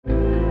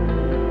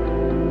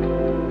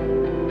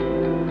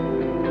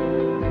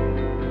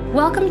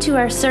Welcome to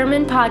our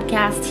sermon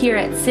podcast here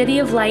at City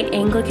of Light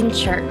Anglican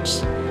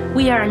Church.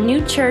 We are a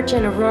new church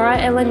in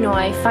Aurora,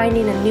 Illinois,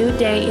 finding a new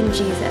day in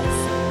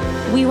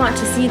Jesus. We want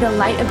to see the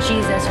light of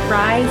Jesus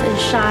rise and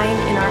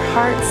shine in our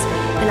hearts,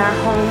 in our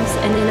homes,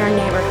 and in our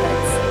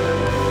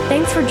neighborhoods.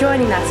 Thanks for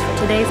joining us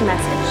for today's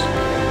message.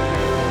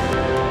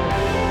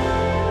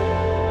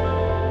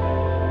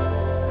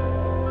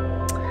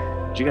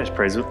 Would you guys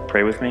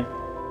pray with me?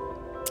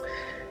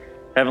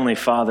 Heavenly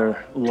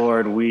Father,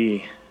 Lord,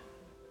 we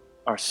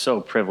are so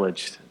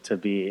privileged to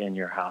be in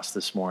your house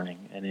this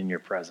morning and in your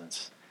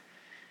presence.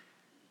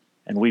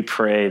 And we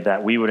pray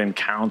that we would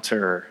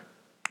encounter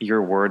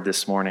your word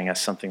this morning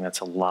as something that's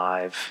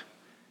alive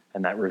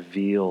and that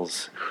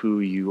reveals who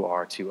you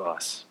are to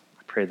us.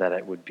 I pray that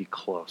it would be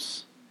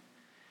close.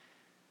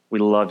 We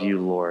love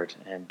you, Lord,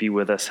 and be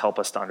with us. Help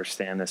us to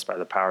understand this by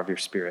the power of your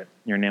Spirit.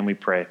 In your name we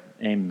pray.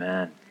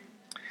 Amen.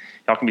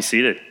 Y'all can be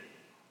seated.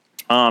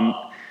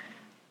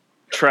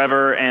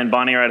 Trevor and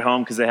Bonnie are at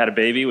home because they had a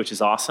baby, which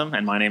is awesome,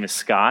 and my name is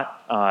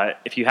Scott.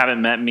 If you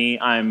haven't met me,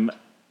 I'm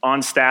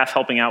on staff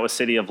helping out with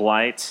City of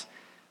Light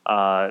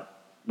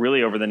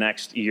really over the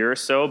next year or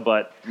so,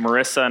 but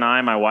Marissa and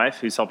I, my wife,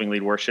 who's helping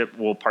lead worship,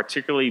 will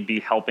particularly be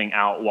helping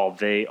out while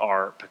they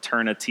are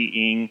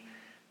paternitying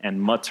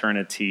and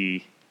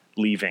maternity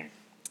leaving.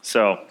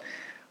 So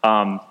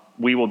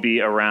we will be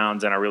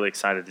around and are really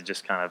excited to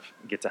just kind of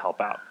get to help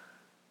out.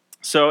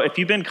 So if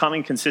you've been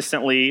coming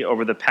consistently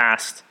over the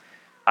past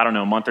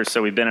month or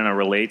so, we've been in a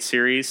Relate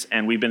series,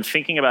 and we've been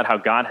thinking about how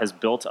God has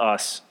built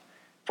us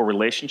for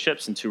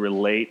relationships and to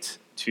relate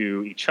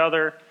to each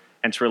other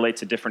and to relate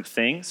to different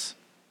things.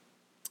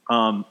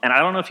 And I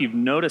don't know if you've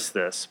noticed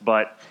this,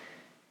 but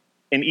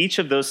in each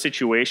of those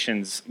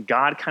situations,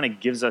 God kind of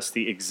gives us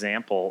the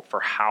example for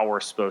how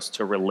we're supposed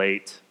to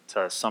relate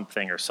to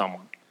something or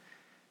someone.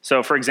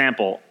 So, for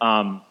example,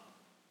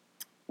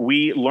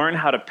 we learn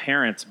how to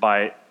parent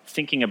by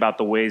thinking about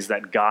the ways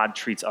that God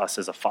treats us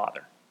as a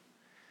father.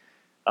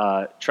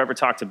 Trevor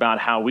talked about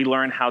how we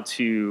learn how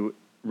to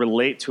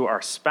relate to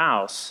our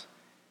spouse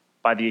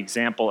by the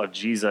example of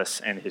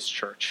Jesus and his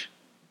church.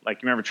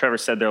 Like, remember Trevor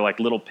said they're like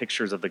little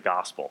pictures of the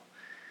gospel.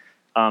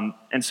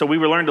 And so we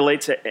learn to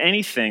relate to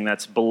anything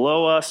that's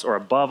below us or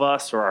above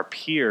us or our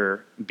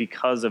peer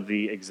because of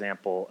the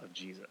example of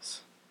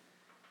Jesus.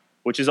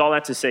 Which is all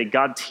that to say,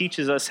 God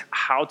teaches us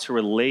how to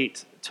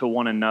relate to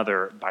one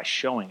another by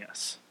showing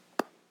us.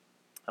 I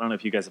don't know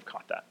if you guys have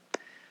caught that.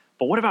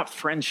 But what about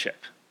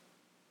friendship?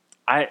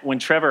 When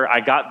Trevor, I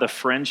got the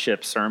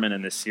friendship sermon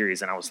in this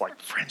series, and I was like,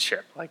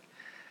 friendship? Like,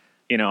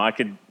 I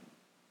could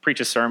preach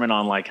a sermon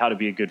on like how to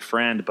be a good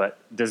friend, but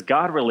does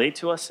God relate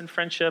to us in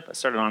friendship? I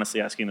started honestly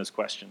asking those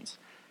questions.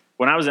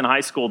 When I was in high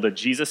school, the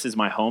Jesus is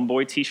my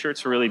homeboy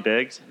t-shirts were really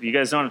big. You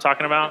guys know what I'm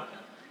talking about?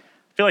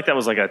 I feel like that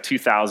was like a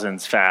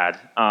 2000s fad.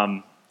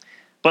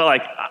 But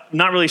like, I'm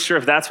not really sure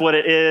if that's what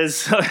it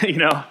is,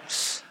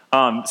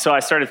 So I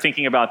started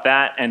thinking about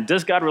that, and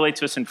does God relate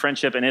to us in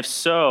friendship? And if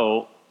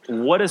so,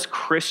 what does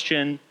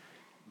Christian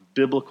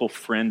biblical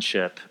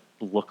friendship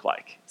look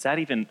like? Is that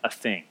even a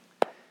thing?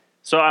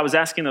 So I was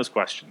asking those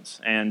questions,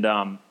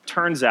 and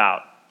turns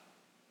out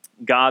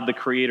God, the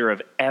creator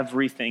of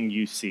everything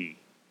you see,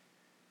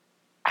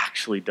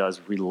 actually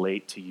does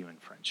relate to you in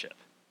friendship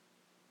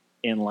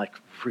in like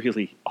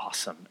really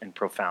awesome and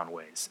profound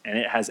ways. And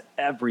it has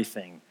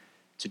everything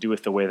to do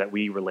with the way that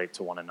we relate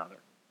to one another.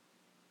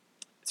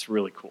 It's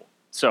really cool.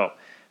 So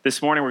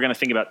this morning, we're going to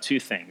think about two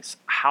things.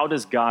 How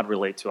does God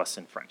relate to us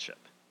in friendship?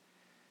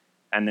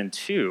 And then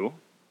two,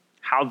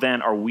 how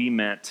then are we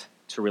meant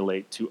to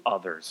relate to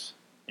others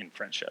in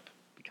friendship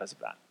because of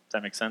that? Does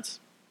that make sense?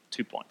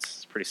 2 points.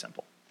 It's pretty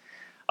simple.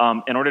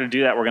 In order to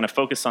do that, we're going to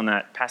focus on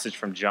that passage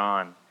from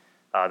John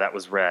that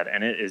was read,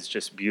 and it is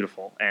just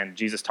beautiful. And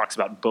Jesus talks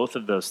about both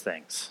of those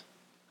things,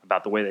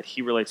 about the way that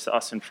he relates to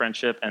us in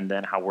friendship and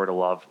then how we're to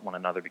love one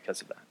another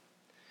because of that.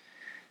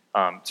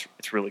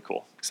 It's really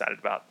cool. Excited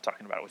about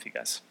talking about it with you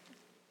guys.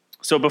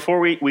 So before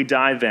we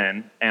dive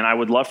in, and I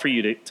would love for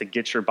you to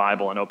get your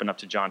Bible and open up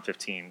to John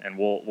 15, and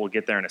we'll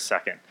get there in a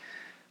second.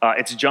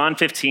 It's John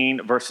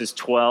 15, verses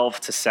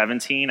 12 to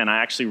 17, and I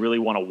actually really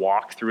want to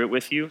walk through it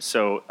with you.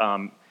 So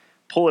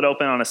pull it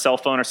open on a cell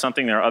phone or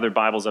something. There are other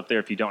Bibles up there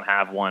if you don't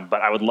have one, but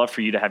I would love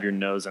for you to have your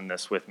nose in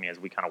this with me as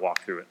we kind of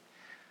walk through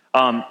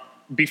it.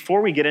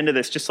 Before we get into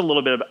this, just a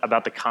little bit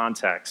about the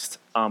context.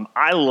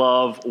 I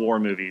love war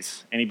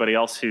movies. Anybody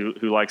else who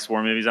likes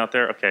war movies out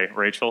there? Okay,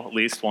 Rachel, at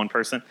least one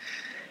person.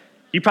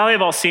 You probably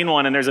have all seen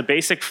one, and there's a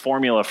basic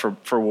formula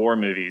for war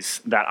movies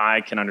that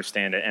I can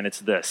understand it, and it's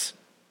this.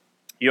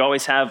 You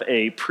always have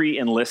a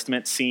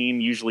pre-enlistment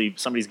scene. Usually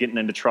somebody's getting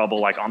into trouble,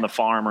 like on the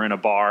farm or in a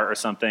bar or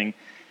something.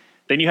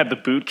 Then you have the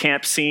boot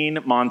camp scene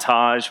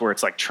montage where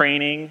it's like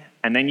training.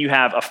 And then you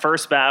have a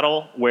first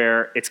battle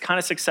where it's kind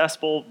of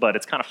successful, but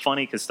it's kind of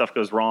funny because stuff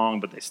goes wrong,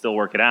 but they still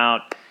work it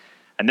out.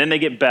 And then they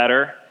get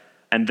better.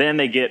 And then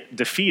they get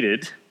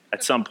defeated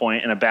at some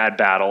point in a bad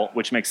battle,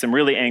 which makes them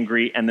really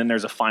angry. And then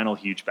there's a final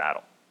huge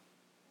battle.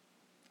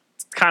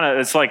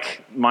 It's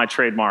like my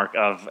trademark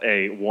of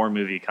a war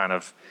movie, kind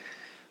of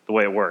the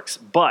way it works.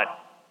 But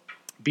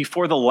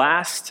before the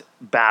last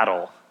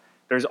battle,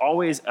 there's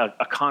always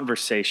a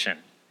conversation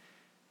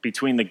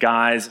between the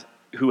guys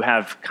who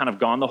have kind of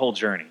gone the whole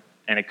journey.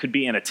 And it could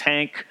be in a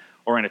tank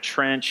or in a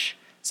trench.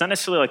 It's not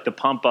necessarily like the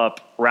pump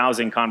up,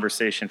 rousing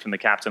conversation from the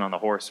captain on the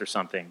horse or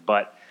something,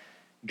 but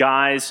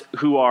guys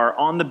who are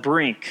on the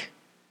brink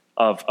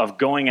of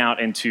going out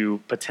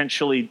into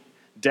potentially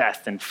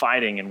death and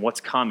fighting and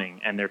what's coming,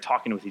 and they're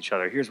talking with each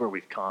other. Here's where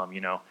we've come,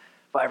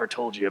 if I ever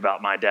told you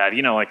about my dad,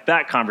 like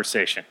that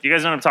conversation. You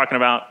guys know what I'm talking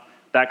about?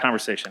 That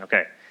conversation,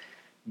 okay.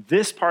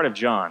 This part of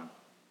John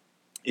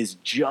is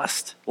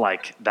just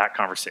like that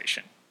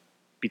conversation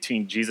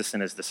between Jesus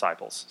and his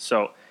disciples.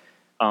 So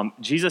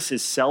Jesus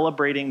is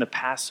celebrating the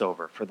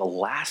Passover for the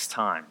last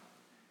time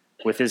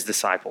with his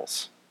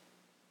disciples,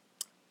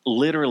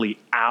 literally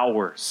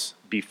hours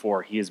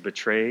before he is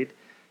betrayed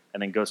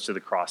and then goes to the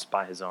cross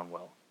by his own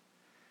will.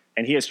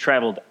 And he has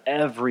traveled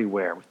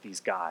everywhere with these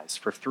guys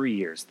for 3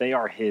 years. They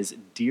are his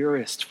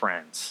dearest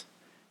friends,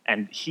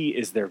 and he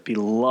is their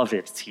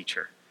beloved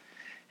teacher.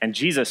 And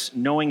Jesus,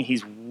 knowing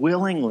he's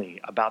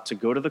willingly about to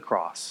go to the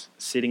cross,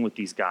 sitting with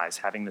these guys,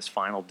 having this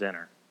final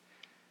dinner,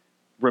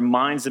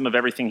 reminds them of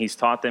everything he's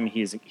taught them.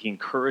 He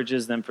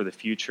encourages them for the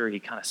future. He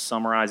kind of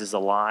summarizes a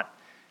lot.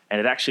 And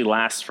it actually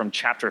lasts from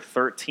chapter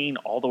 13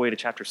 all the way to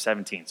chapter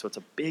 17. So it's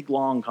a big,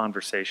 long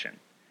conversation.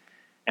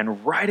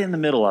 And right in the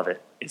middle of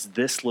it is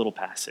this little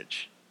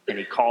passage. And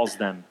he calls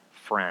them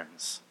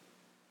friends.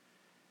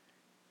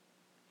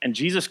 And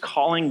Jesus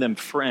calling them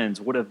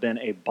friends would have been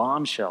a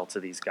bombshell to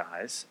these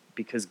guys,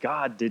 because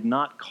God did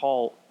not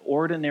call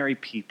ordinary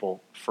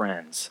people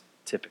friends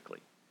typically.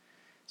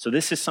 So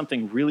this is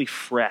something really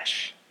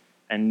fresh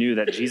and new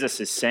that Jesus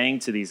is saying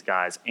to these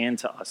guys and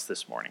to us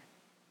this morning.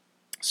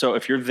 So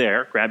if you're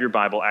there, grab your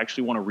Bible. I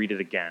actually want to read it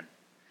again.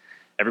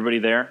 Everybody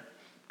there?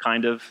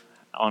 Kind of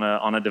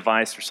on a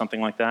device or something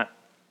like that?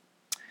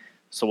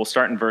 So we'll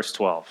start in verse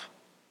 12.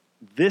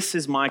 This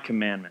is my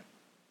commandment,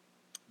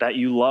 that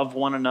you love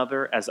one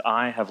another as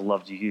I have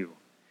loved you.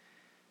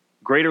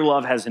 Greater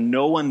love has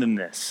no one than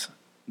this,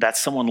 that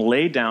someone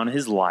lay down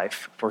his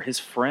life for his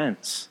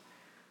friends.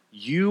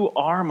 You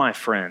are my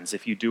friends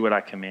if you do what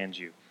I command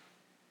you.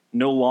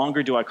 No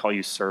longer do I call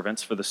you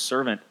servants, for the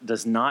servant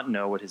does not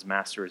know what his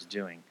master is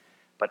doing,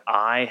 but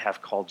I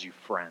have called you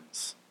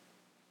friends.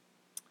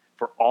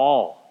 For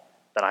all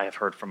that I have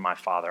heard from my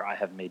Father, I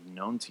have made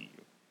known to you.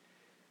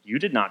 You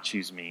did not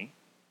choose me,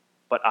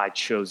 but I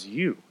chose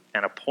you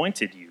and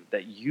appointed you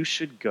that you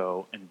should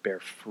go and bear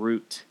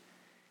fruit,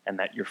 and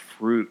that your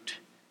fruit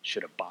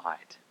should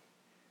abide,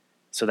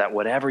 so that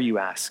whatever you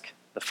ask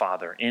the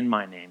Father in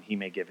my name, he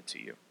may give it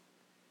to you.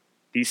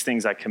 These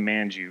things I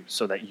command you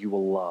so that you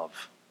will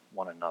love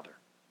one another.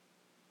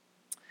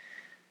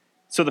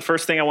 So the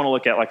first thing I want to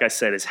look at, like I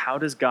said, is how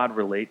does God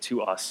relate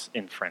to us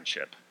in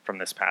friendship from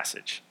this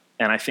passage?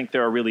 And I think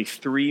there are really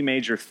three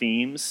major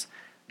themes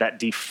that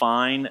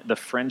define the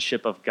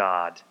friendship of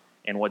God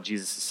and what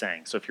Jesus is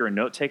saying. So if you're a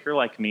note taker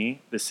like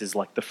me, this is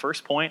like the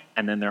first point,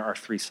 and then there are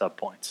 3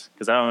 subpoints.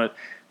 Because I'm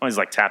always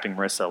like tapping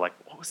Marissa, like,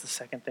 what was the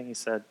second thing he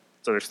said?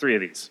 So there's 3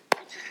 of these.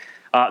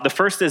 The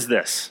first is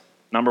this,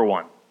 number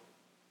 1.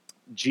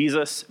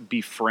 Jesus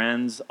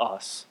befriends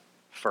us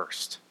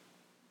first.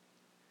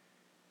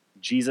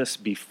 Jesus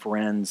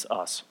befriends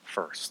us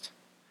first.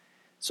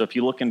 So if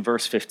you look in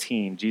verse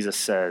 15, Jesus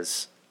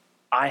says,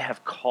 I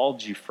have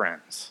called you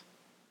friends.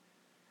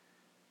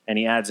 And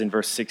he adds in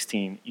verse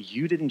 16,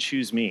 you didn't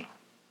choose me,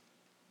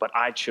 but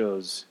I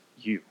chose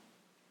you.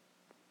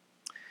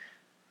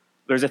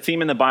 There's a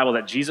theme in the Bible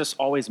that Jesus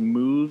always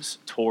moves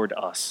toward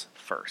us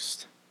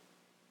first.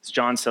 As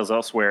John says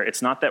elsewhere,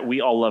 it's not that we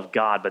all love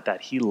God, but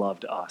that he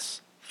loved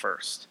us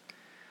first.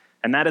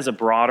 And that is a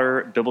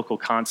broader biblical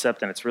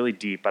concept, and it's really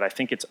deep, but I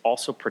think it's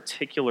also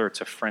particular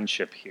to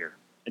friendship here.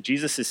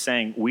 Jesus is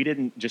saying we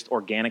didn't just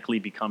organically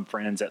become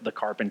friends at the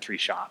carpentry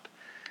shop.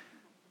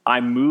 I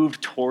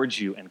moved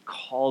towards you and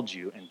called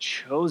you and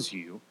chose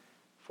you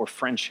for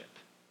friendship.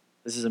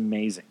 This is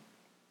amazing.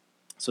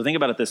 So think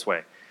about it this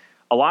way.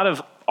 A lot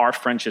of our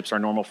friendships, our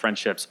normal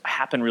friendships,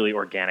 happen really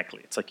organically.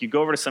 It's like you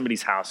go over to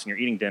somebody's house and you're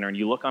eating dinner and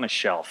you look on a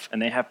shelf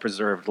and they have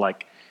preserved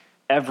like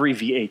every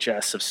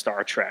VHS of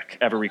Star Trek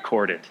ever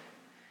recorded.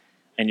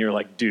 And you're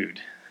like,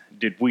 dude,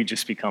 did we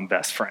just become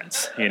best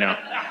friends,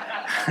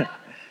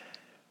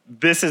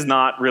 This is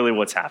not really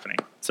what's happening.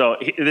 So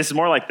this is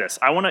more like this.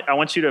 I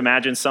want you to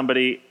imagine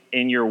somebody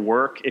in your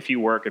work, if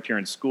you're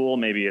in school,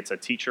 maybe it's a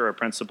teacher or a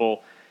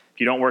principal.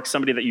 If you don't work,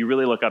 somebody that you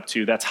really look up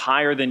to that's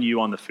higher than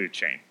you on the food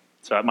chain.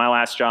 So at my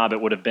last job,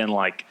 it would have been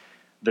like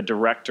the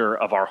director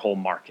of our whole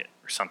market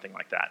or something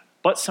like that.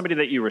 But somebody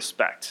that you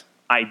respect.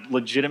 I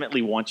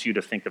legitimately want you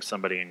to think of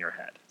somebody in your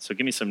head. So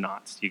give me some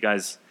nods. You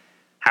guys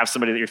have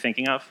somebody that you're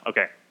thinking of?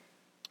 Okay.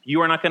 You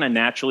are not going to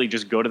naturally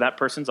just go to that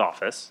person's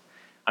office.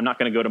 I'm not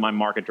going to go to my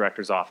market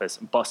director's office,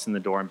 bust in the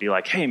door and be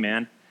like, hey,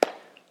 man,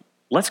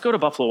 let's go to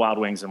Buffalo Wild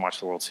Wings and watch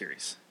the World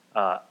Series.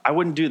 I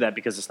wouldn't do that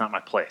because it's not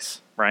my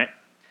place, right?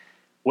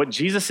 What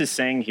Jesus is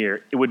saying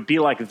here, it would be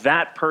like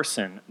that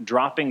person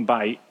dropping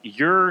by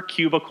your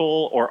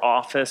cubicle or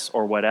office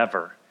or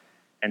whatever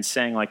and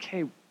saying like,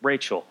 hey,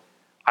 Rachel,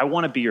 I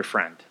want to be your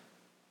friend.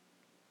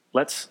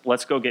 Let's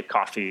go get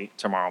coffee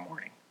tomorrow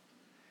morning.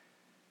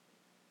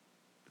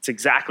 It's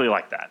exactly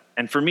like that.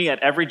 And for me, at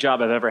every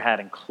job I've ever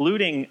had,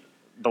 including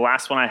the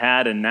last one I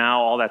had and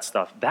now all that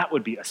stuff, that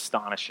would be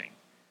astonishing,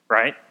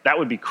 right? That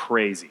would be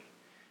crazy.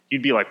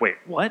 You'd be like, wait,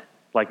 what?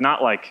 Like,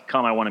 not like,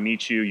 come, I want to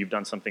meet you, you've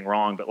done something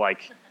wrong, but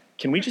like,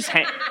 can we just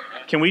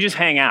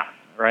hang out,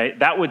 right?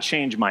 That would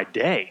change my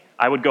day.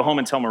 I would go home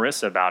and tell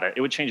Marissa about it.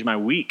 It would change my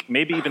week,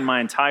 maybe even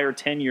my entire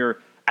tenure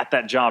at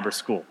that job or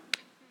school.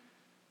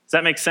 Does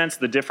that make sense,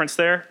 the difference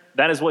there?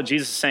 That is what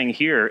Jesus is saying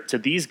here to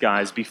these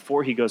guys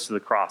before he goes to the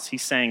cross.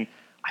 He's saying,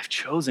 I've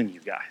chosen you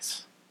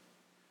guys.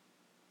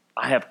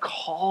 I have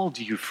called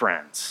you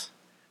friends.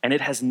 And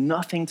it has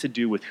nothing to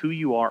do with who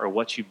you are or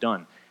what you've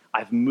done.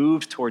 I've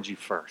moved towards you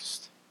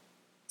first.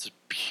 It's a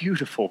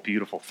beautiful,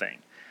 beautiful thing.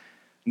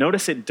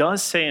 Notice it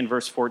does say in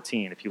verse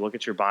 14, if you look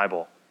at your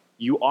Bible,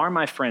 you are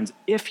my friends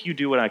if you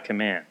do what I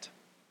command.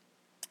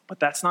 But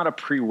that's not a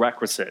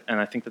prerequisite, and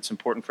I think that's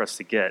important for us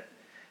to get.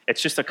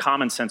 It's just a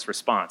common sense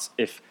response.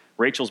 If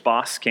Rachel's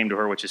boss came to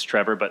her, which is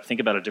Trevor, but think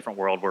about a different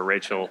world where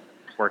Rachel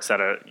works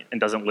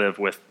and doesn't live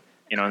with,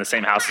 in the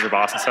same house as her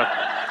boss and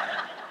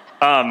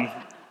stuff.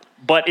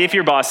 But if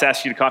your boss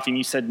asked you to coffee and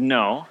you said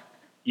no,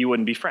 you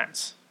wouldn't be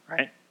friends,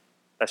 right?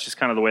 That's just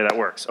kind of the way that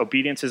works.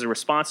 Obedience is a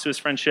response to his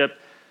friendship,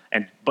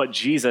 but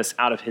Jesus,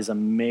 out of his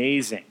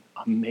amazing,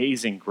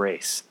 amazing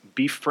grace,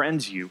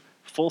 befriends you,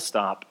 full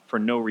stop, for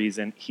no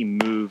reason. He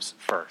moves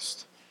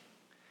first.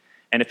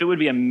 And if it would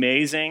be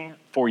amazing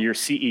for your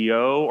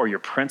CEO or your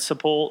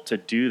principal to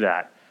do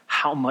that,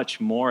 how much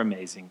more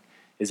amazing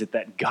is it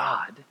that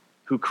God,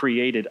 who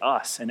created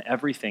us and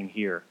everything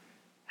here,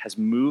 has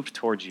moved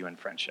towards you in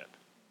friendship?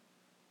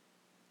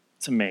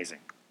 It's amazing.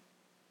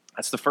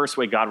 That's the first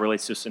way God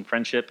relates to us in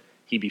friendship.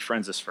 He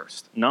befriends us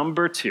first.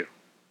 Number 2,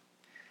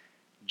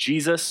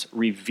 Jesus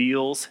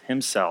reveals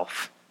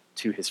himself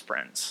to his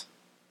friends.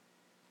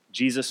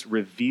 Jesus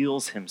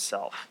reveals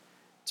himself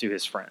to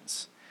his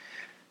friends.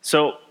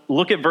 So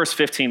look at verse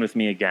 15 with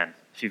me again,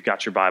 if you've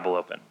got your Bible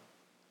open.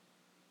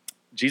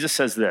 Jesus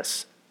says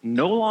this,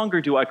 no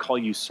longer do I call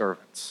you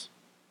servants,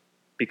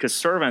 because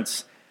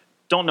servants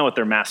don't know what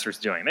their master's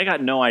doing. They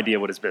got no idea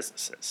what his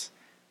business is.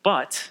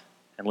 But,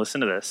 and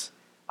listen to this,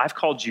 I've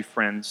called you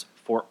friends,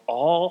 for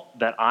all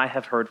that I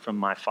have heard from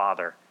my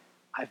Father,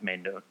 I've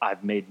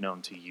made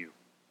known to you.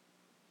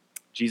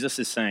 Jesus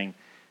is saying,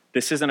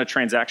 this isn't a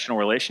transactional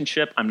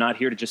relationship. I'm not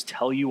here to just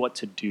tell you what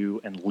to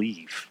do and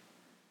leave.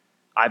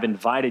 I've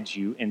invited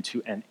you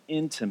into an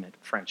intimate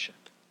friendship,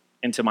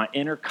 into my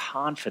inner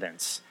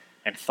confidence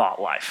and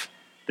thought life.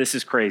 This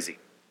is crazy.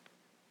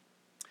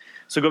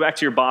 So go back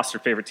to your boss or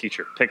favorite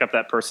teacher. Pick up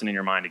that person in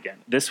your mind again.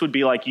 This would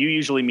be like you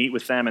usually meet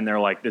with them and they're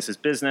like, this is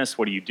business.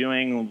 What are you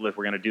doing? We're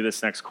going to do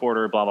this next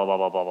quarter, blah, blah, blah,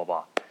 blah, blah, blah,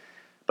 blah.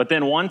 But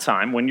then one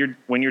time when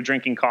you're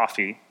drinking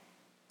coffee,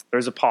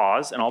 there's a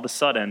pause and all of a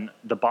sudden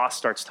the boss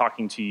starts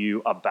talking to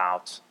you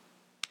about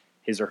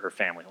his or her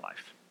family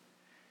life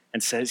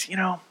and says,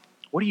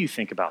 what do you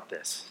think about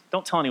this?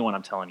 Don't tell anyone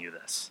I'm telling you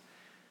this.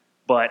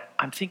 But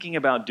I'm thinking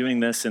about doing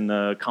this in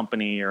the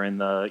company or in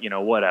the,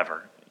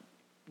 whatever.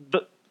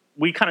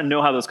 We kind of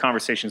know how those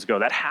conversations go.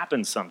 That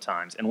happens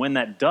sometimes. And when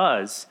that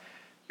does,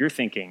 you're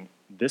thinking,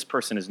 this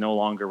person is no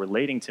longer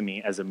relating to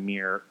me as a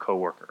mere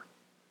coworker.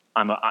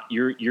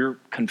 You're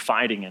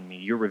confiding in me.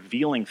 You're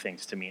revealing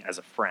things to me as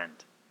a friend.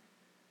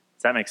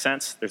 Does that make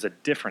sense? There's a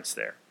difference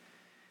there.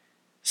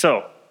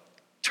 So,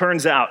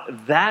 turns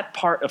out that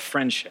part of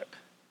friendship,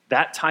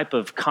 that type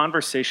of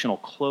conversational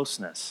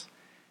closeness,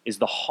 is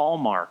the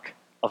hallmark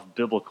of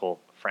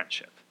biblical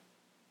friendship.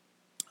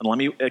 And let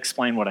me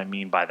explain what I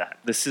mean by that.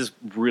 This is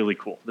really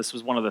cool. This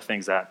was one of the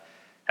things that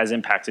has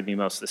impacted me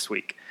most this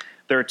week.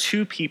 There are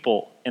 2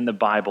 people in the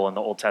Bible in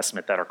the Old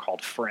Testament that are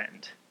called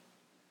friend.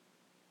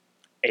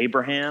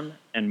 Abraham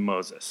and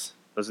Moses.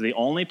 Those are the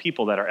only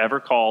people that are ever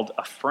called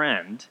a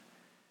friend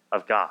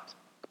of God.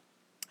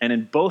 And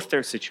in both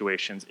their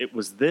situations, it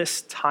was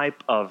this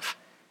type of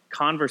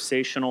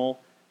conversational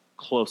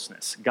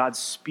closeness, God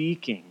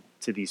speaking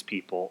to these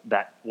people,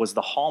 that was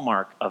the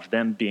hallmark of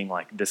them being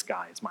like, this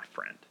guy is my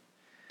friend.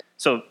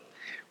 So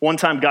one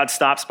time God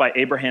stops by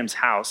Abraham's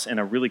house in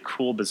a really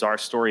cool, bizarre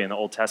story in the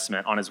Old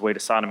Testament on his way to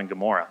Sodom and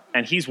Gomorrah.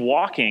 And he's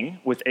walking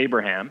with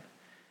Abraham,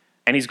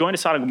 and he's going to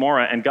Sodom and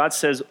Gomorrah, and God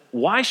says,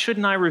 why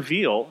shouldn't I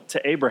reveal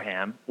to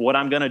Abraham what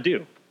I'm going to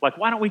do? Like,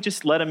 why don't we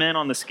just let him in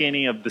on the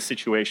skinny of the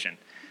situation?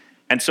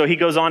 And so he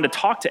goes on to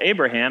talk to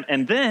Abraham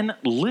and then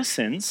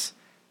listens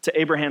to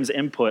Abraham's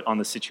input on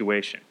the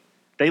situation.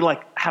 They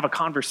have a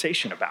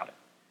conversation about it,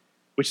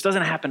 which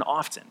doesn't happen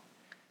often.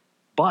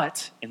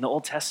 But in the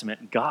Old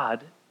Testament,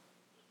 God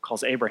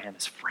calls Abraham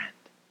his friend.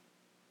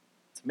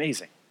 It's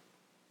amazing.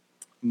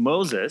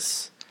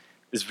 Moses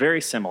is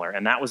very similar,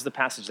 and that was the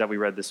passage that we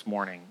read this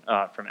morning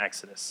from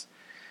Exodus.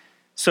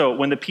 So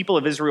when the people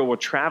of Israel were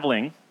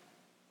traveling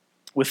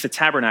with the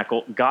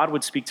tabernacle, God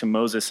would speak to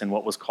Moses in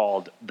what was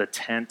called the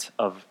tent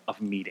of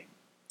meeting.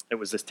 It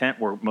was this tent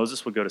where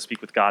Moses would go to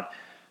speak with God.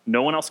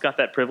 No one else got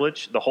that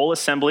privilege. The whole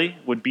assembly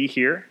would be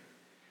here,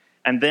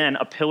 And then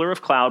a pillar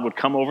of cloud would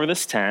come over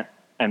this tent,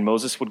 and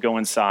Moses would go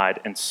inside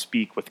and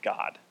speak with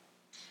God.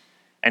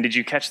 And did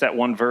you catch that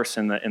one verse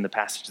in the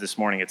passage this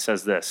morning? It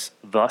says this: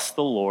 "Thus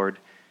the Lord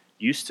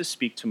used to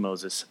speak to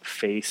Moses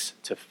face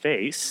to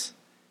face,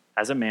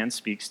 as a man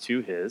speaks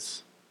to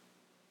his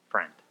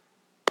friend."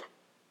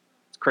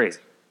 It's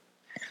crazy.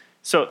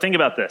 So think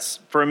about this.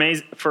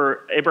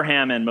 For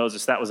Abraham and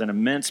Moses, that was an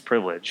immense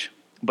privilege,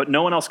 but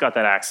no one else got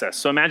that access.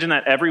 So imagine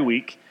that every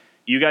week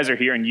you guys are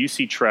here and you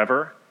see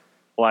Trevor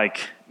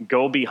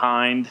go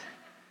behind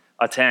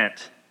a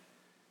tent,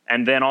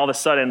 and then all of a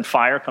sudden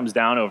fire comes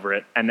down over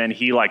it, and then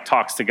he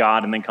talks to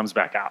God and then comes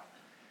back out.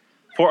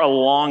 For a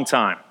long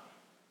time.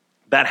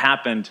 That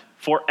happened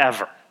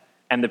forever.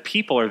 And the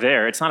people are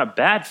there. It's not a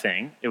bad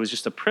thing. It was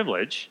just a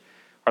privilege.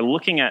 Are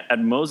looking at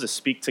Moses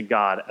speak to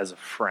God as a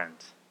friend.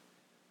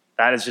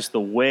 That is just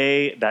the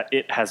way that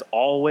it has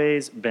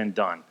always been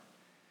done.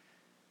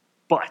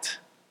 But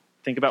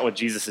think about what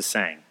Jesus is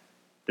saying.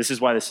 This is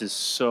why this is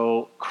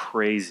so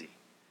crazy.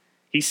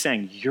 He's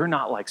saying, you're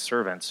not like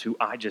servants who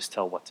I just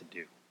tell what to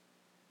do,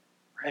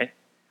 right?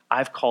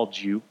 I've called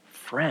you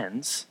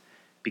friends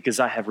because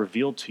I have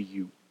revealed to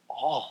you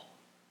all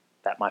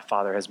that my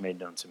Father has made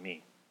known to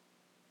me.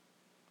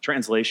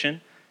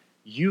 Translation,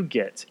 you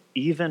get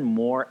even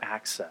more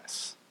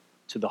access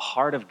to the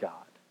heart of God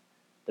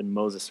than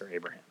Moses or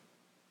Abraham.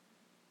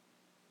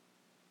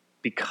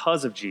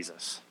 Because of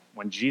Jesus,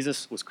 when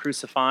Jesus was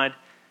crucified,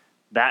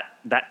 that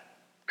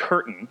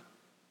curtain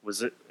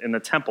was in the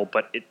temple,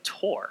 but it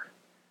tore,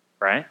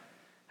 right?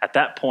 At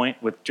that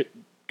point, with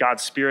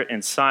God's Spirit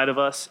inside of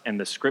us and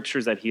the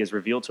scriptures that he has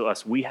revealed to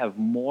us, we have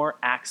more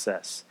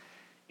access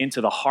into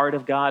the heart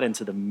of God,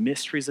 into the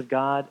mysteries of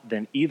God,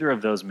 than either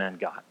of those men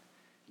got.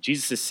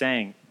 Jesus is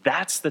saying,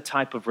 that's the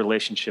type of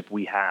relationship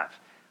we have.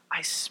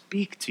 I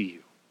speak to you.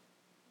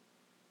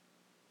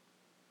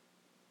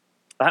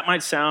 That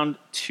might sound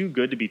too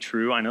good to be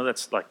true. I know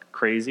that's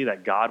crazy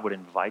that God would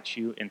invite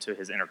you into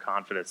his inner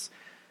confidence,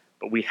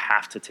 but we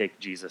have to take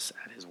Jesus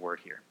at his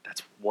word here.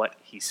 That's what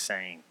he's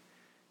saying.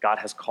 God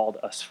has called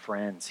us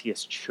friends. He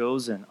has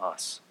chosen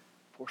us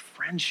for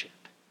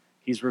friendship.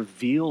 He's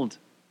revealed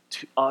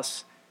to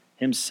us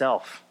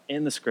himself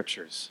in the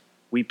scriptures.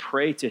 We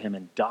pray to him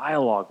and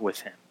dialogue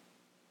with him.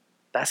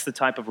 That's the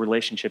type of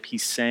relationship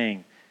he's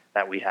saying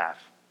that we have.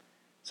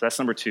 So that's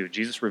number 2.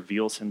 Jesus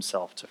reveals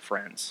himself to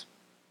friends.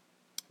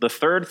 The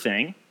third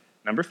thing,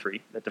 number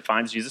 3, that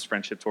defines Jesus'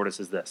 friendship toward us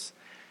is this: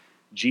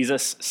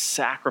 Jesus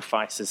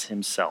sacrifices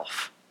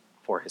himself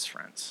for his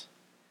friends.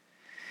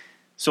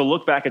 So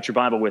look back at your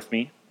Bible with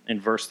me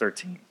in verse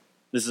 13.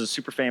 This is a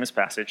super famous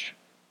passage.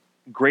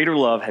 Greater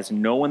love has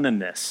no one than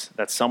this,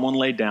 that someone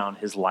laid down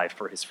his life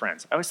for his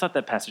friends. I always thought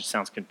that passage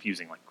sounds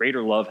confusing.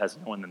 Greater love has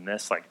no one than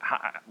this.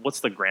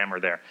 What's the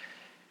grammar there?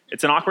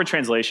 It's an awkward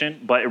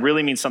translation, but it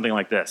really means something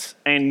like this: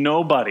 ain't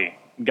nobody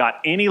got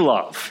any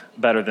love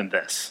better than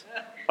this.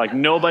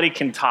 Nobody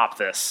can top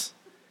this.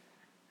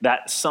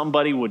 That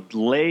somebody would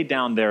lay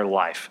down their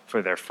life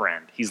for their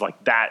friend. He's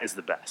that is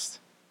the best.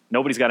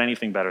 Nobody's got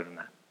anything better than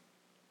that.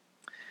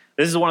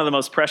 This is one of the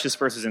most precious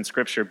verses in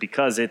Scripture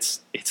because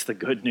it's the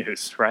good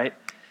news, right?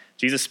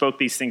 Jesus spoke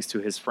these things to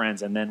his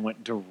friends and then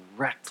went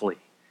directly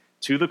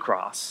to the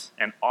cross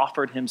and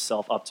offered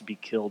himself up to be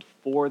killed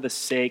for the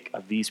sake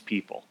of these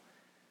people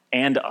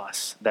and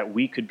us, that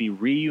we could be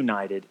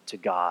reunited to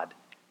God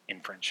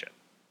in friendship.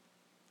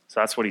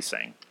 So that's what he's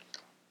saying.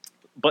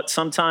 But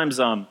sometimes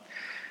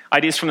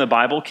ideas from the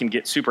Bible can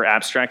get super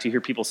abstract. You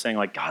hear people saying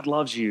God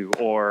loves you,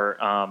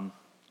 or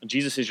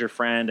Jesus is your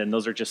friend, and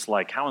those are just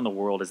how in the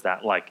world is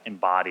that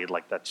embodied?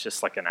 That's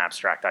just an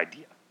abstract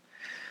idea.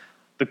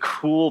 The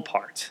cool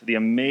part, the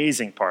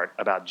amazing part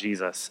about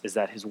Jesus is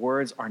that his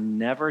words are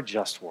never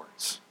just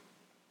words.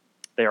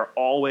 They are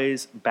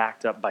always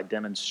backed up by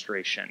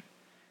demonstration,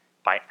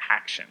 by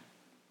action.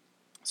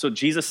 So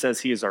Jesus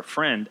says he is our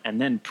friend and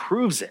then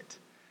proves it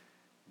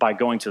by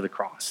going to the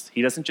cross.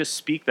 He doesn't just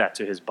speak that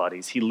to his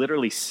buddies. He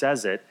literally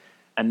says it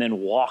and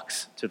then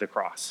walks to the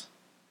cross.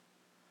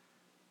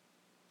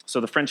 So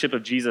the friendship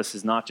of Jesus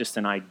is not just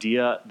an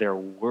idea. They're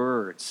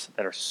words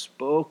that are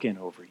spoken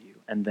over you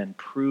and then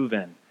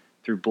proven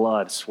through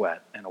blood,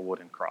 sweat, and a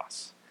wooden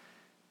cross.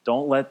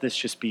 Don't let this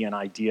just be an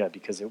idea,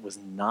 because it was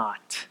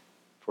not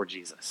for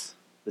Jesus.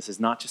 This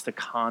is not just a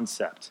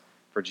concept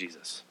for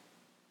Jesus.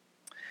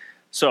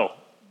 So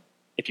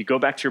if you go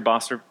back to your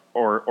boss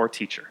or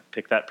teacher,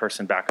 pick that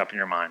person back up in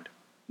your mind.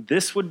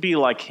 This would be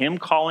like him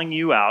calling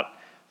you out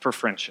for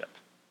friendship,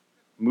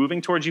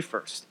 moving towards you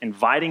first,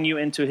 inviting you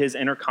into his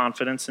inner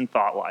confidence and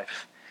thought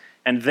life.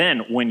 And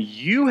then when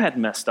you had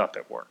messed up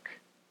at work,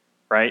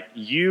 right,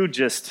 you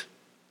just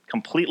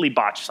completely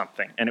botched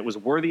something and it was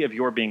worthy of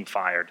your being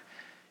fired,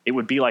 it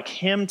would be like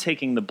him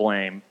taking the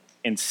blame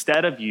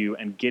instead of you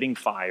and getting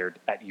fired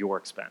at your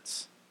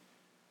expense.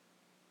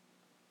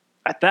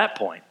 At that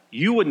point,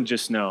 you wouldn't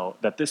just know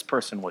that this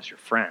person was your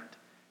friend.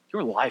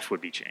 Your life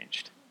would be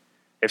changed.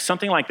 If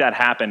something like that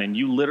happened and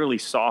you literally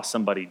saw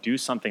somebody do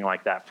something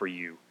like that for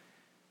you,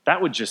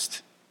 that would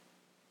just,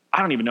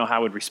 I don't even know how I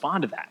would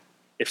respond to that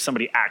if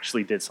somebody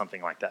actually did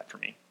something like that for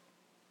me.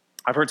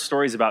 I've heard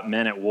stories about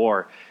men at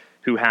war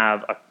who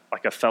have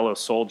a fellow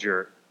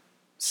soldier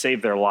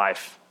save their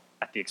life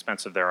at the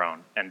expense of their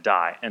own and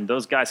die. And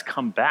those guys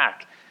come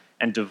back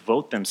and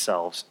devote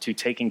themselves to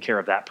taking care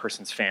of that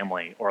person's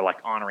family or like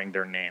honoring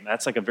their name.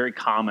 That's like a very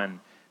common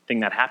thing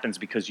that happens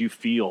because you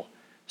feel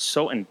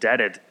so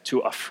indebted to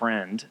a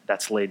friend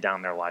that's laid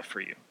down their life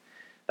for you.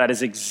 That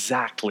is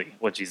exactly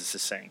what Jesus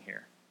is saying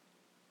here.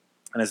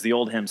 And as the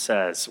old hymn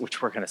says,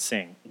 which we're going to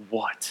sing,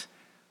 what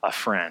a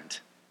friend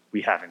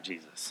we have in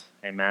Jesus.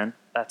 Amen?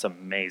 That's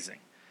amazing.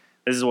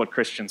 This is what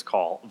Christians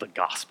call the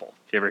gospel.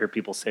 If you ever hear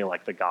people say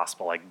like the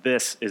gospel, like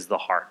this is the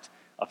heart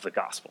of the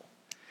gospel.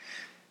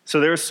 So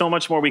there's so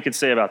much more we could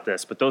say about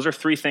this, but those are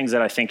three things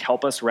that I think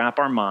help us wrap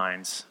our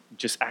minds,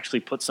 just actually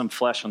put some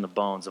flesh on the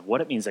bones of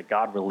what it means that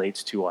God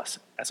relates to us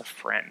as a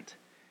friend.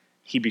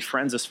 He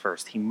befriends us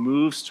first. He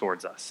moves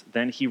towards us.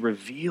 Then he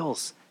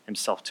reveals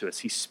himself to us.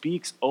 He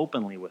speaks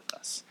openly with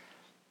us.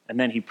 And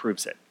then he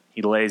proves it.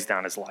 He lays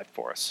down his life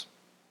for us.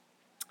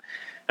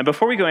 And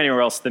before we go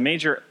anywhere else, the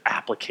major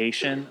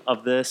application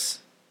of this,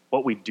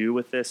 what we do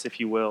with this, if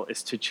you will,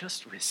 is to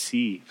just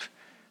receive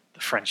the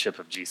friendship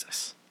of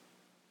Jesus.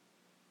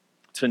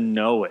 To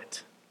know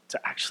it, to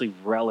actually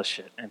relish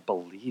it and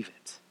believe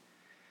it.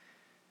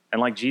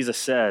 And like Jesus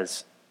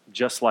says,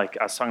 just like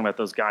I was talking about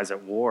those guys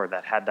at war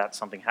that had that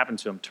something happen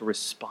to them, to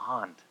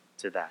respond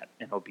to that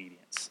in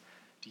obedience.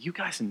 Do you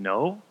guys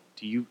know?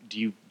 Do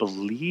you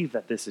believe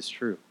that this is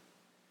true?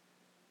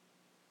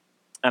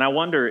 And I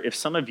wonder if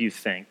some of you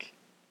think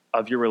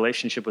of your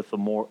relationship with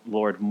the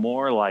Lord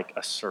more like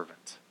a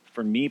servant.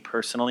 For me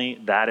personally,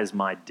 that is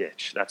my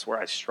ditch. That's where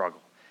I struggle.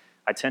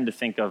 I tend to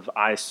think of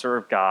I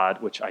serve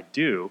God, which I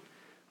do,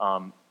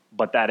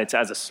 but that it's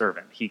as a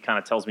servant. He kind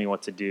of tells me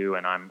what to do,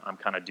 and I'm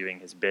kind of doing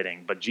his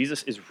bidding. But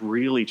Jesus is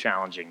really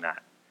challenging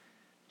that.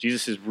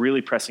 Jesus is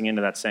really pressing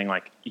into that, saying,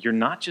 like, you're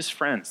not just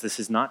friends. This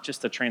is not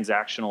just a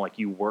transactional, like,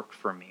 you work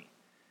for me.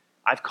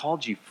 I've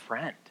called you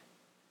friend.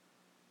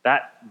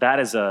 That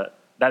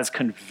is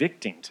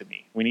convicting to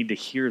me. We need to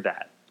hear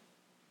that.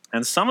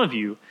 And some of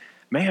you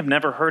may have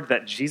never heard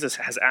that Jesus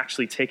has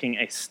actually taken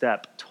a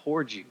step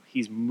towards you.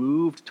 He's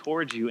moved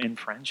towards you in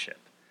friendship.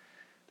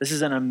 This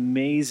is an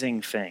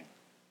amazing thing.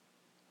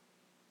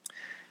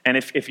 And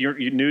if you're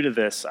new to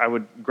this, I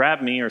would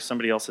grab me or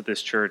somebody else at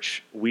this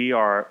church. We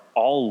are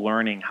all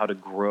learning how to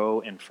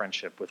grow in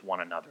friendship with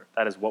one another.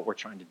 That is what we're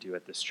trying to do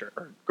at this church.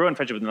 Or grow in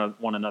friendship with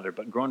one another,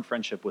 but grow in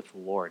friendship with the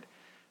Lord.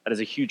 That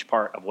is a huge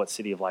part of what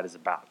City of Light is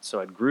about.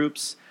 So at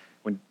groups,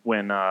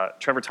 when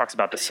Trevor talks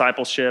about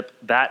discipleship,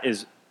 that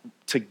is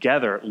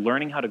together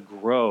learning how to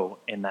grow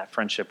in that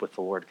friendship with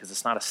the Lord, because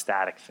it's not a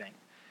static thing.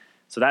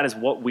 So that is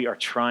what we are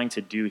trying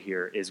to do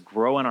here, is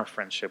grow in our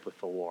friendship with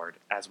the Lord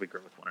as we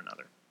grow with one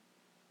another.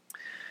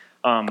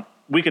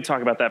 We could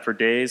talk about that for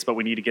days, but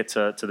we need to get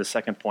to the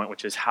second point,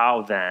 which is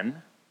how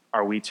then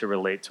are we to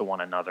relate to one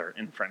another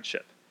in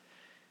friendship?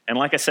 And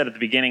like I said at the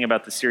beginning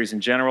about the series in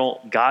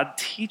general, God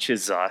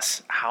teaches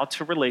us how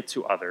to relate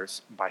to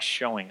others by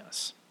showing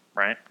us,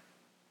 right?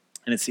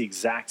 And it's the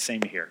exact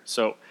same here.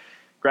 So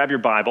grab your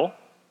Bible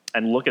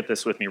and look at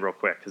this with me real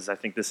quick, because I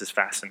think this is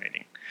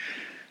fascinating.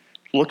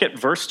 Look at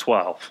verse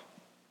 12,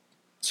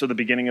 so the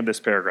beginning of this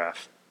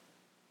paragraph,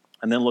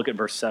 and then look at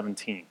verse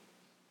 17.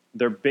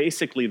 They're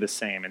basically the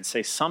same and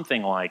say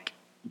something like,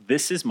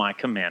 this is my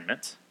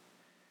commandment,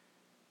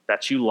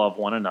 that you love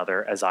one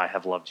another as I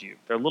have loved you.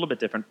 They're a little bit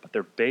different, but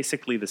they're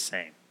basically the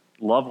same.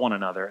 Love one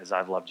another as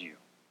I've loved you.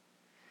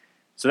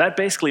 So that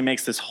basically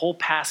makes this whole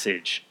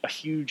passage a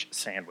huge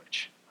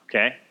sandwich,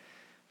 okay?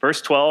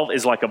 Verse 12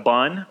 is like a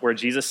bun where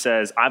Jesus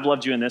says, I've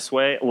loved you in this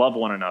way, love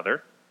one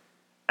another.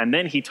 And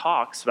then he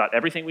talks about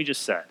everything we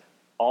just said,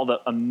 all the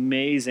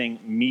amazing,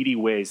 meaty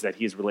ways that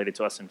he is related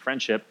to us in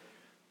friendship.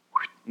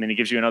 And then he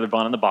gives you another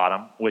bun on the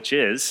bottom, which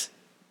is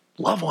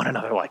love one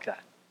another like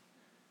that.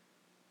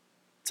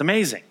 It's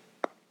amazing.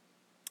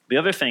 The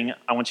other thing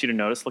I want you to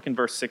notice, look in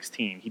verse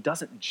 16. He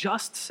doesn't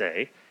just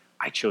say,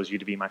 I chose you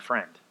to be my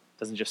friend. It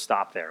doesn't just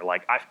stop there.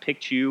 Like, I've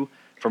picked you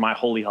for my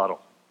holy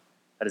huddle.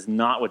 That is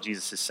not what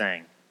Jesus is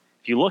saying.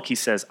 If you look, he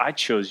says, I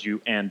chose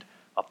you and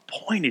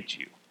appointed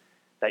you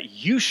that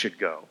you should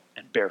go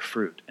and bear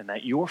fruit and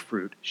that your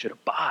fruit should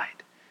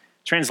abide.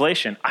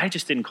 Translation, I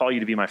just didn't call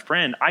you to be my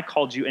friend. I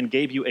called you and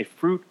gave you a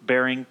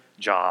fruit-bearing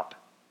job.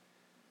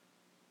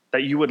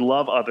 That you would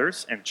love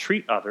others and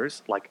treat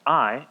others like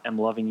I am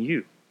loving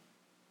you.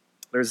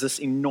 There's this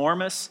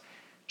enormous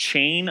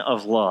chain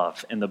of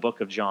love in the book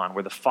of John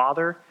where the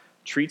Father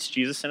treats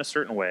Jesus in a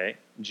certain way,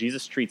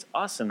 Jesus treats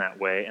us in that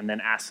way, and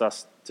then asks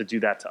us to do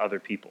that to other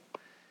people.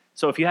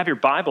 So if you have your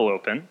Bible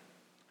open,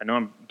 I know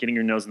I'm getting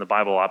your nose in the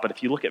Bible a lot, but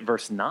if you look at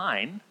verse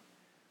 9,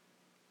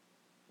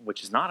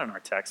 which is not in our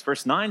text,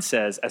 verse 9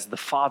 says, as the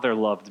Father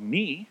loved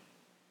me,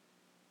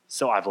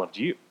 so I've loved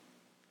you.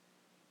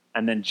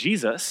 And then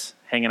Jesus,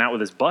 hanging out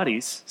with his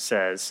buddies,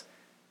 says,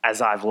 as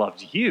I've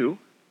loved you,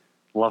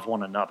 love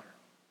one another.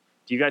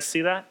 Do you guys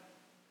see that?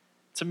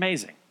 It's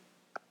amazing.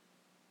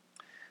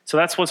 So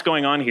that's what's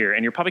going on here.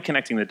 And you're probably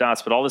connecting the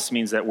dots, but all this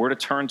means that we're to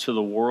turn to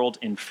the world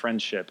in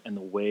friendship in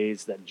the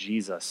ways that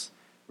Jesus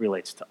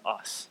relates to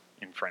us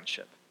in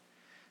friendship.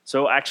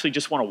 So I actually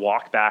just want to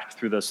walk back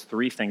through those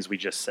three things we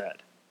just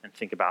said and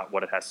think about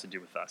what it has to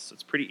do with us. So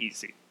it's pretty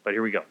easy, but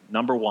here we go.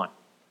 Number one.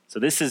 So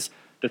this is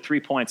the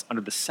 3 points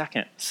under the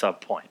second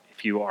sub-point,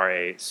 if you are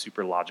a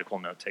super logical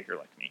note taker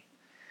like me.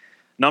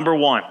 Number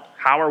one,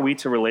 how are we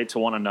to relate to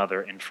one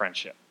another in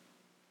friendship?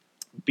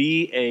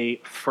 Be a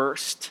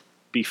first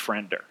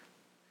befriender.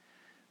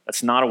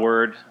 That's not a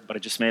word, but I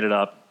just made it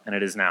up, and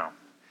it is now.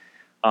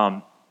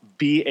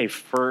 Be a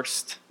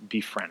first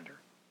befriender.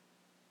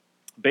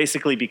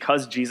 Basically,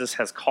 because Jesus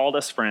has called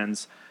us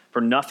friends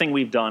for nothing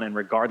we've done, and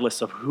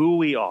regardless of who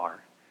we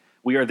are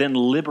then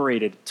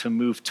liberated to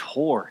move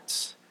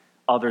towards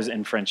others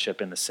in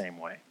friendship in the same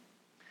way.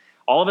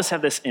 All of us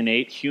have this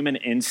innate human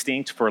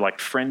instinct for like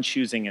friend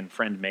choosing and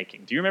friend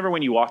making. Do you remember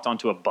when you walked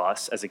onto a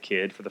bus as a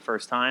kid for the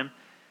first time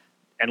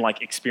and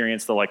like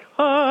experienced the like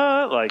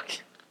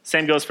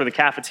same goes for the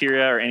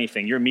cafeteria or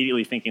anything. You're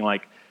immediately thinking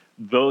like,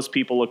 those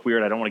people look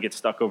weird. I don't want to get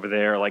stuck over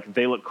there. Like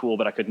they look cool,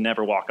 but I could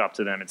never walk up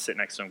to them and sit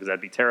next to them because that'd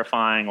be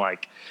terrifying.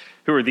 Like,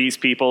 who are these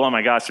people? Oh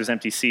my gosh, there's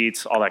empty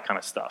seats, all that kind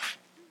of stuff.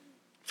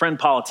 Friend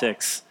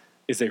politics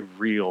is a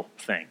real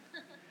thing.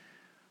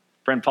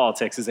 Friend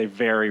politics is a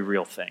very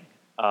real thing.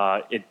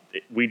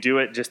 We do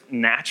it just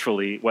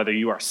naturally, whether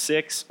you are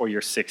 6 or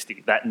you're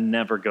 60. That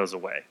never goes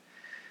away.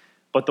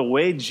 But the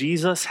way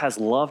Jesus has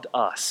loved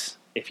us,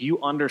 if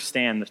you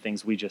understand the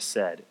things we just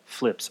said,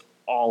 flips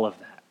all of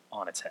that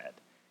on its head.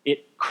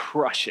 It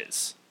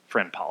crushes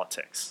friend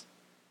politics.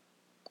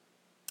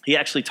 He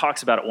actually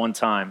talks about it one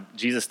time,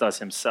 Jesus does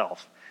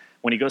himself,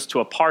 when he goes to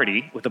a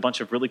party with a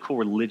bunch of really cool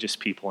religious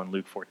people in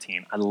Luke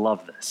 14. I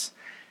love this.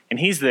 And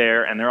he's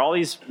there, and there are all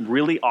these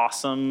really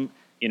awesome,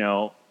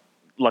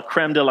 la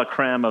creme de la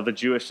creme of the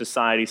Jewish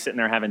society sitting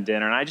there having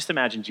dinner. And I just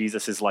imagine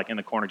Jesus is like in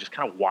the corner just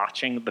kind of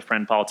watching the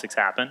friend politics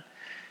happen.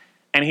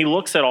 And he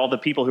looks at all the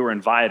people who are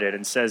invited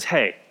and says,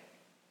 hey,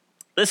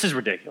 this is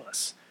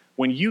ridiculous.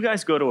 When you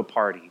guys go to a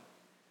party,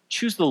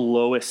 choose the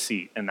lowest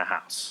seat in the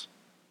house.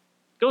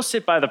 Go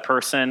sit by the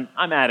person,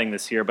 I'm adding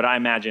this here, but I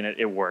imagine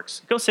it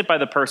works. Go sit by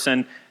the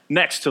person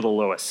next to the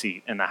lowest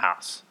seat in the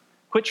house.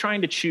 Quit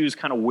trying to choose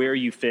kind of where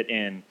you fit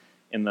in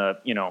the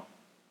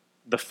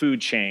food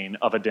chain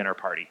of a dinner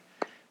party.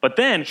 But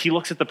then he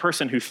looks at the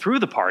person who threw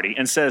the party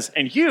and says,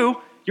 and you're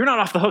not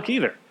off the hook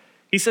either.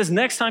 He says,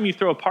 next time you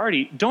throw a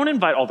party, don't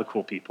invite all the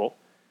cool people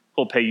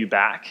who'll pay you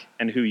back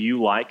and who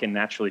you like and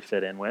naturally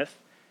fit in with.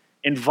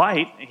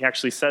 He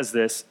actually says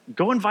this,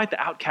 go invite the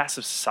outcasts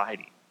of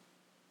society.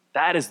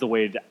 That is the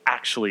way to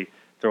actually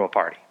throw a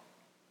party.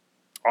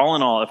 All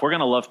in all, if we're going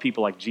to love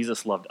people like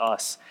Jesus loved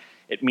us,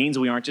 it means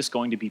we aren't just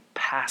going to be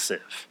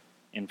passive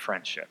in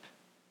friendship,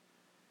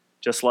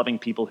 just loving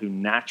people who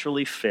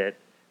naturally fit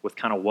with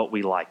kind of what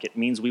we like. It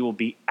means we will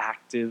be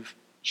active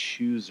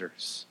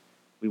choosers.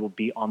 We will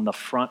be on the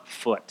front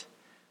foot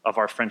of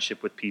our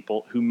friendship with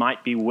people who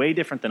might be way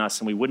different than us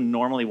and we wouldn't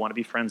normally want to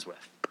be friends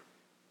with.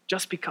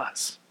 Just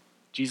because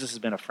Jesus has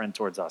been a friend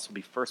towards us, we'll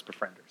be first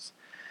befrienders.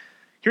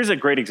 Here's a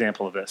great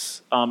example of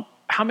this.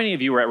 How many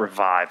of you were at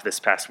Revive this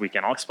past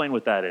weekend? I'll explain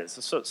what that is.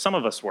 So some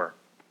of us were.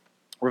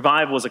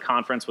 Revive was a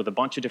conference with a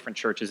bunch of different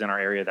churches in our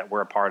area that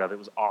we're a part of. It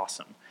was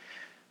awesome.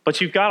 But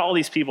you've got all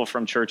these people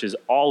from churches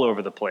all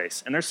over the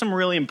place. And there's some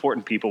really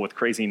important people with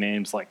crazy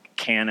names like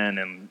Canon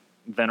and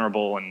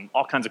Venerable and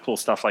all kinds of cool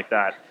stuff like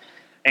that.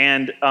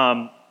 And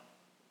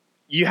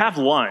you have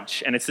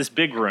lunch, and it's this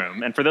big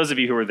room. And for those of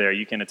you who are there,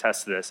 you can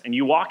attest to this. And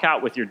you walk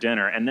out with your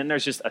dinner, and then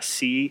there's just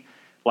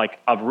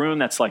a room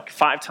that's like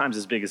 5 times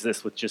as big as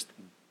this with just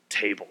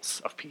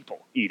tables of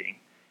people eating.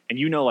 And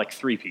like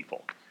 3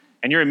 people.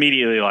 And you're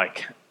immediately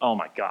like, oh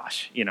my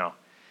gosh,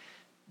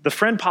 The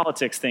friend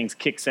politics things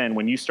kicks in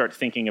when you start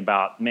thinking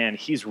about, man,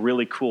 he's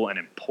really cool and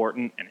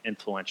important and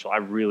influential. I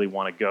really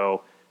want to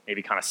go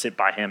maybe kind of sit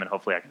by him and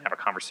hopefully I can have a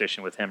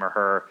conversation with him or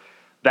her.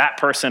 That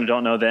person, I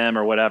don't know them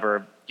or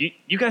whatever.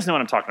 You guys know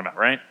what I'm talking about,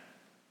 right?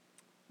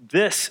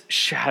 This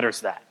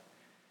shatters that.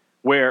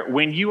 Where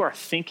when you are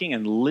thinking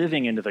and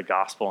living into the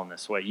gospel in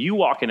this way, you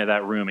walk into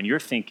that room and you're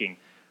thinking,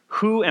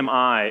 who am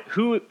I?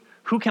 Who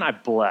can I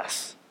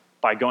bless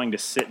by going to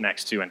sit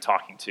next to and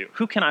talking to?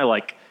 Who can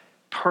I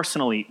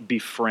personally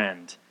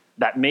befriend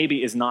that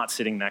maybe is not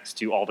sitting next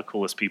to all the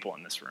coolest people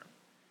in this room?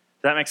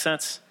 Does that make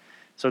sense?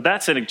 So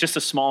that's just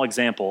a small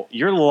example.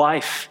 Your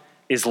life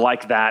is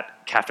like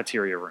that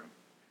cafeteria room.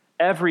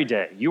 Every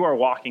day, you are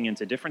walking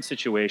into different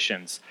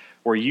situations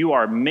where you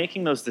are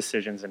making those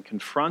decisions and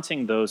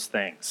confronting those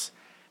things.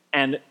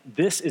 And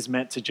this is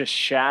meant to just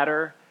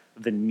shatter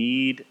the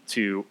need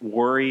to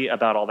worry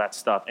about all that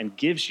stuff and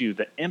gives you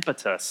the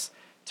impetus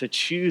to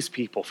choose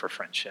people for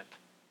friendship.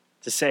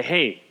 To say,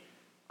 hey,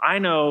 I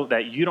know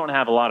that you don't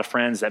have a lot of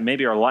friends that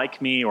maybe are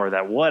like me or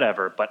that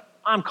whatever, but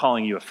I'm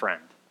calling you a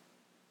friend.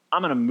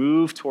 I'm going to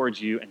move towards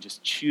you and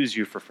just choose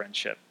you for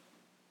friendship.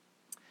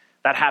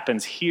 That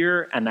happens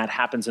here and that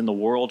happens in the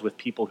world with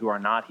people who are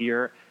not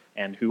here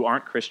and who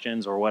aren't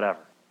Christians or whatever.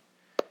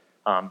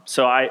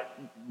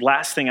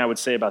 Last thing I would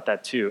say about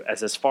that too,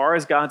 as far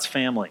as God's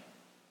family,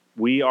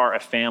 we are a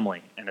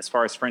family. And as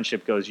far as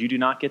friendship goes, you do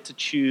not get to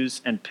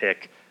choose and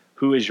pick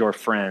who is your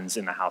friends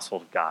in the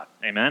household of God?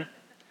 Amen?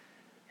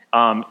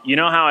 You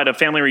know how at a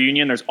family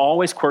reunion, there's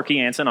always quirky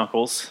aunts and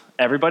uncles.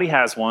 Everybody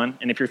has one.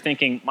 And if you're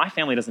thinking, my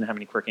family doesn't have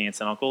any quirky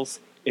aunts and uncles,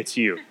 it's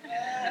you.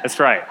 That's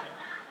right.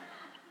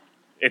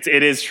 It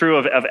is true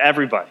of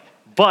everybody.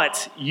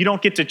 But you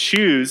don't get to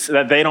choose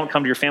that they don't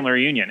come to your family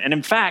reunion. And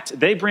in fact,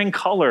 they bring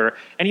color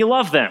and you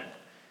love them.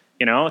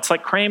 You know, it's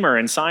like Kramer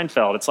and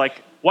Seinfeld. It's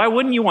like, why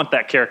wouldn't you want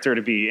that character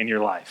to be in your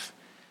life?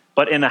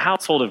 But in the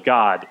household of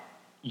God,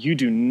 you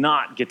do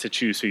not get to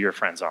choose who your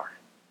friends are.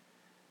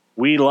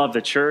 We love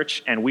the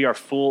church, and we are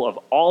full of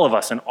all of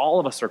us, and all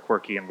of us are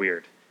quirky and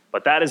weird.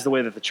 But that is the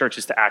way that the church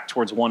is to act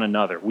towards one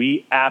another.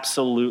 We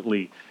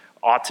absolutely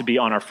ought to be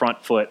on our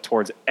front foot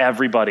towards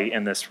everybody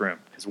in this room,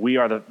 because we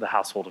are the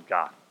household of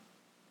God.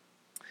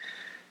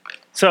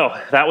 So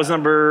that was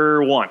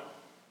number one.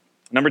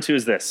 Number two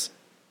is this: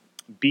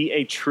 be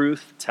a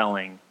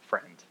truth-telling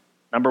friend.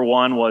 Number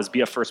one was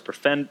be a first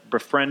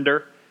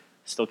befriender.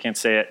 Still can't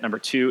say it. Number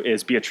two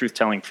is be a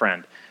truth-telling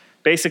friend.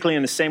 Basically,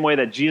 in the same way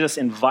that Jesus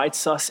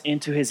invites us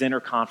into his inner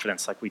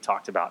confidence, like we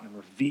talked about, and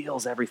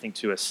reveals everything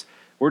to us,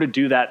 we're to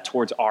do that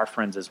towards our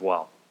friends as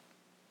well.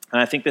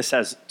 And I think this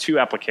has two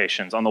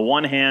applications. On the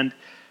one hand,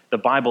 the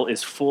Bible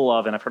is full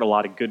of, and I've heard a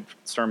lot of good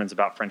sermons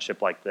about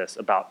friendship like this,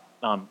 about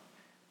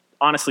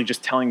honestly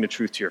just telling the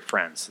truth to your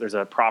friends. There's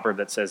a proverb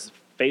that says,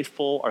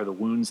 faithful are the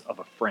wounds of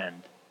a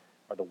friend,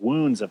 are the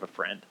wounds of a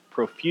friend.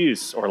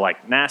 Profuse, or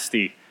like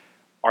nasty,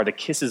 are the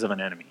kisses of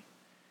an enemy.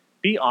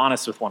 Be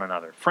honest with one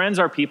another. Friends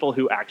are people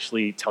who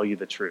actually tell you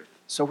the truth.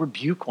 So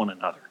rebuke one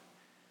another.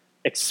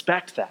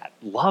 Expect that.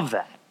 Love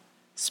that.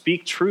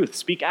 Speak truth.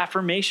 Speak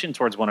affirmation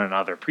towards one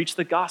another. Preach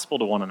the gospel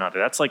to one another.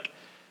 That's like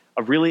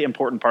a really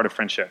important part of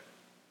friendship.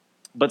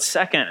 But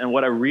second, and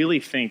what I really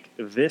think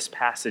this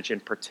passage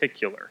in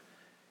particular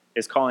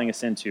is calling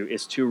us into,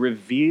 is to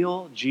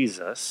reveal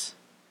Jesus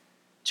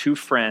to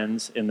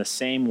friends in the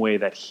same way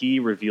that he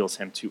reveals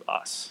him to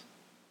us.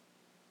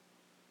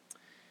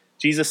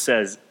 Jesus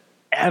says,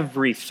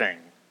 everything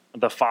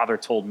the Father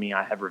told me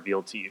I have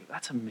revealed to you.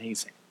 That's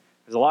amazing.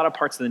 There's a lot of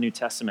parts of the New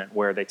Testament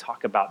where they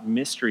talk about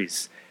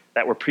mysteries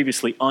that were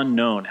previously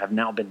unknown have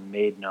now been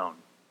made known.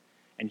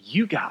 And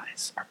you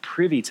guys are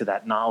privy to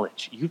that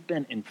knowledge. You've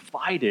been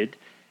invited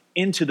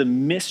into the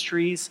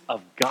mysteries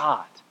of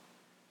God.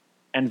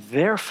 And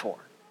therefore,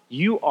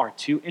 you are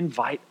to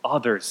invite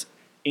others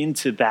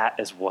into that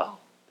as well.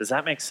 Does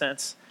that make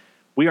sense?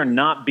 We are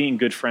not being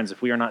good friends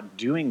if we are not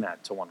doing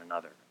that to one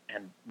another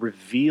and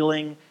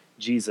revealing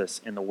Jesus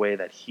in the way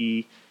that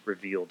he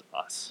revealed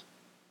us.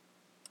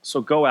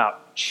 So go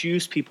out,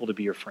 choose people to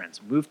be your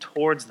friends, move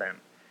towards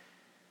them,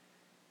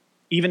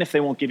 even if they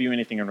won't give you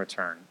anything in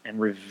return, and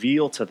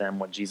reveal to them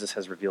what Jesus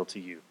has revealed to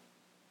you.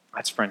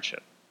 That's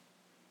friendship.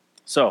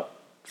 So,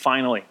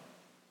 finally,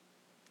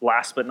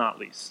 last but not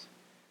least,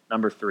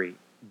 number three,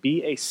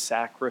 be a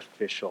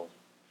sacrificial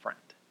friend.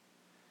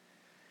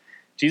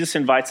 Jesus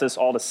invites us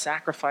all to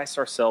sacrifice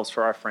ourselves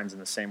for our friends in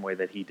the same way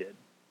that he did.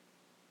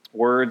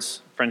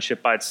 Words,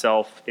 friendship by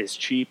itself is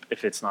cheap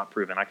if it's not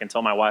proven. I can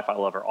tell my wife I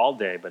love her all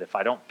day, but if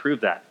I don't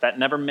prove that, if that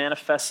never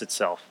manifests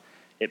itself,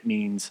 it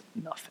means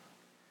nothing.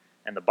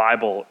 And the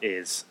Bible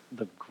is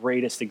the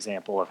greatest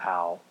example of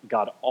how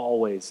God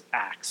always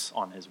acts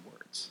on his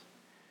words.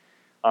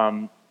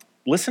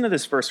 Listen to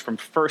this verse from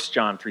 1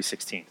 John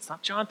 3:16. It's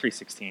not John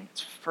 3:16,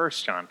 it's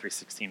 1 John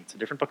 3:16. It's a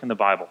different book in the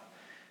Bible.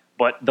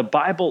 But the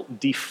Bible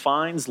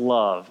defines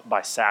love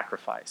by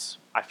sacrifice.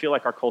 I feel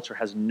like our culture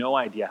has no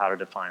idea how to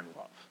define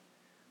love.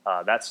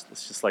 Let's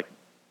just like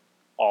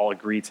all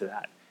agree to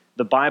that.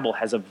 The Bible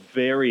has a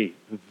very,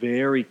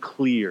 very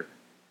clear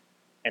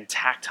and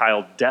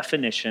tactile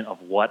definition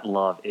of what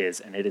love is,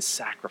 and it is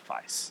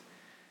sacrifice.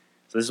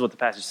 So this is what the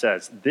passage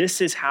says.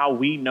 This is how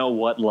we know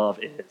what love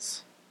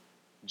is.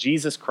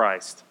 Jesus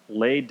Christ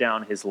laid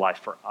down his life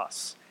for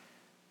us,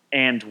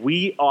 and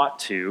we ought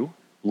to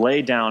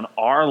lay down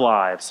our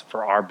lives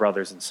for our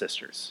brothers and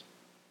sisters.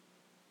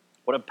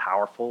 What a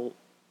powerful,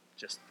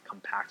 just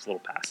compact little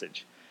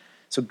passage.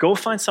 So go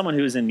find someone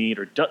who is in need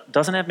or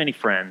doesn't have many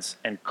friends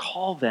and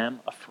call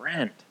them a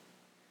friend.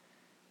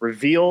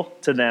 Reveal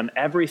to them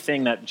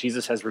everything that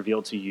Jesus has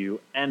revealed to you,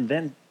 and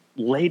then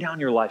lay down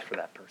your life for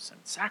that person.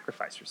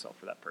 Sacrifice yourself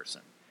for that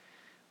person.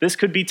 This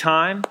could be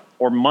time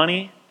or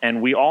money,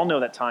 and we all know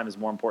that time is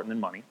more important than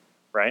money,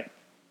 right?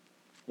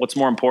 What's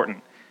more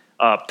important?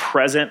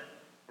 Present,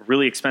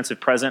 really expensive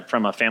present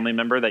from a family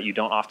member that you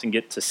don't often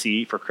get to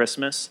see for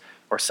Christmas,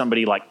 or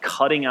somebody like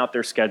cutting out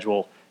their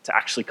schedule to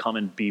actually come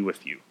and be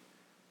with you.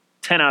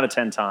 10 out of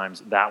 10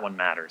 times, that one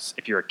matters.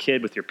 If you're a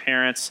kid with your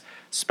parents,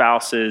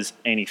 spouses,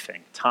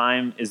 anything,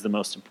 time is the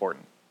most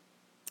important.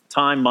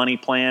 Time, money,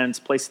 plans,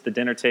 place at the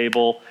dinner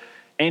table,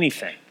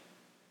 anything.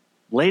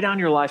 Lay down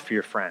your life for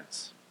your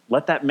friends.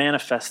 Let that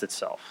manifest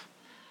itself.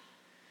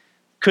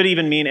 Could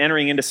even mean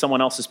entering into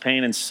someone else's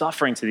pain and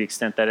suffering to the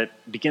extent that it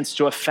begins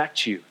to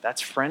affect you.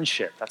 That's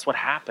friendship. That's what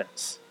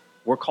happens.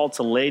 We're called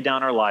to lay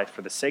down our life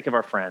for the sake of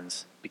our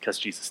friends because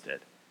Jesus did.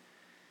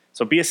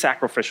 So be a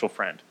sacrificial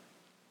friend.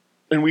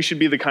 And we should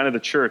be the kind of the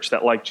church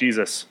that, like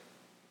Jesus,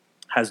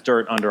 has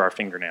dirt under our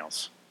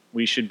fingernails.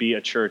 We should be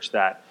a church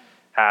that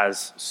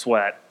has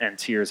sweat and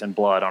tears and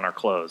blood on our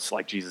clothes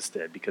like Jesus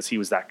did, because he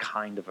was that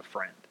kind of a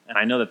friend. And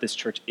I know that this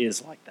church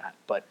is like that,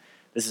 but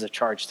this is a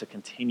charge to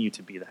continue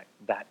to be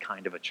that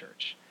kind of a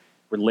church.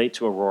 Relate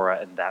to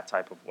Aurora in that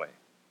type of way.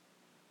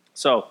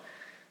 So,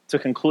 to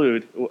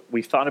conclude,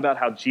 we've thought about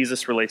how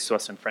Jesus relates to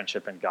us in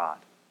friendship and God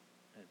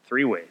in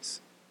 3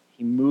 ways.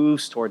 He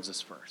moves towards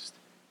us first.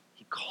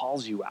 He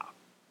calls you out.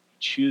 He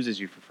chooses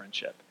you for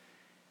friendship.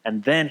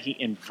 And then he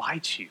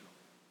invites you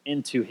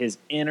into his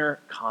inner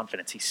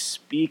confidence. He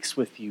speaks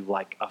with you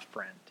like a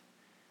friend.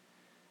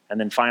 And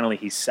then finally,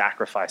 he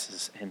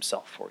sacrifices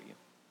himself for you.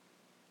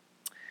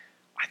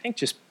 I think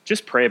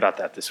just pray about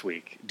that this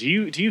week. Do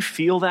you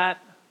feel that?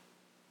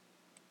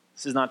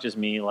 This is not just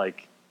me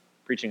like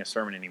preaching a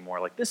sermon anymore.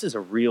 Like, this is a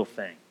real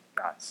thing,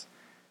 guys.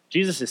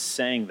 Jesus is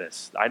saying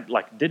this. I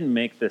didn't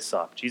make this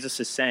up. Jesus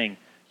is saying,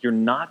 you're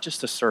not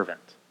just a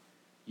servant.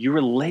 You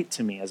relate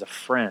to me as a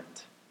friend.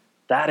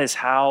 That is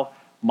how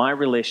my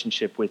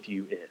relationship with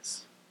you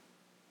is.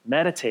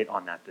 Meditate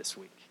on that this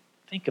week.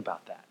 Think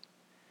about that.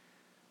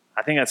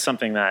 I think that's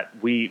something that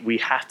we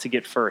have to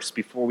get first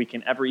before we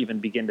can ever even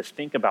begin to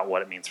think about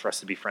what it means for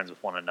us to be friends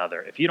with one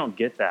another. If you don't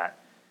get that,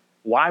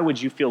 why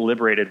would you feel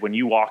liberated when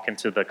you walk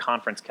into the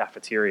conference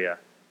cafeteria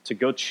to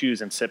go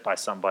choose and sit by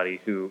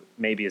somebody who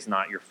maybe is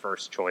not your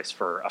first choice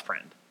for a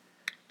friend?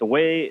 The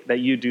way that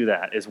you do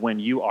that is when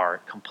you are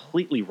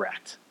completely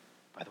wrecked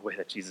by the way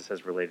that Jesus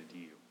has related to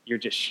you. You're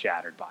just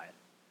shattered by it.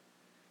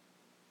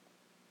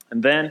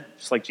 And then,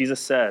 just like Jesus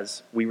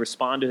says, we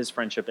respond to his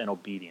friendship in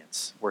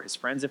obedience. We're his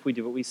friends if we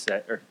do what we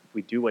say, or if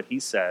we do what he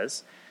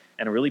says.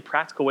 And a really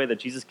practical way that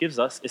Jesus gives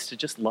us is to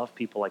just love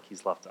people like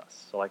he's loved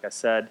us. So like I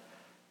said,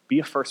 be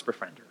a first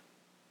befriender.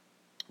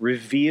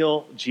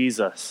 Reveal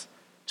Jesus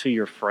to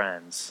your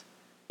friends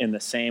in the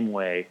same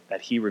way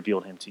that he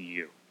revealed him to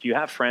you. If you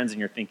have friends and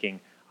you're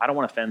thinking, I don't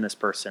want to offend this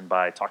person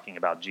by talking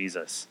about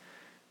Jesus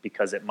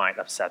because it might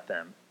upset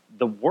them,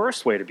 the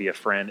worst way to be a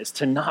friend is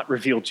to not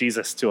reveal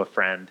Jesus to a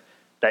friend,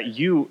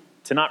 to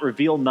not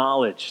reveal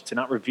knowledge, to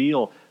not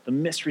reveal the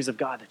mysteries of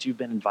God that you've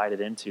been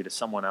invited into to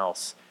someone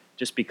else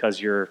just because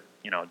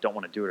don't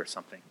want to do it or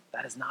something.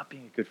 That is not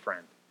being a good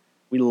friend.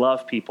 We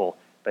love people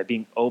by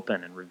being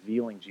open and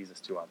revealing Jesus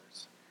to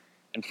others.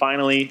 And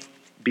finally,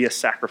 be a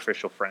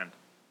sacrificial friend.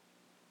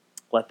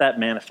 Let that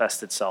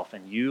manifest itself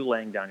in you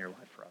laying down your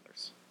life for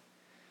others.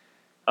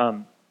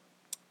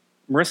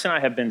 Marissa and I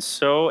have been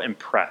so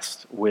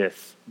impressed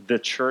with the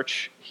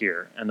church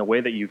here and the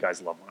way that you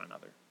guys love one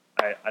another.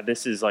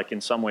 This is like in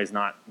some ways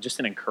not just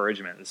an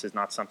encouragement. This is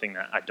not something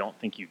that I don't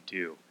think you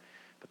do.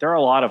 But there are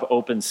a lot of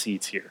open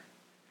seats here.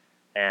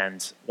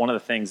 And one of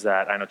the things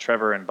that I know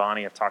Trevor and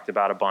Bonnie have talked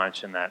about a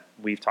bunch and that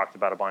we've talked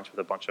about a bunch with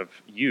a bunch of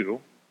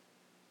you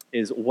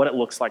is what it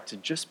looks like to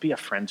just be a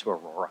friend to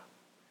Aurora.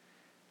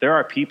 There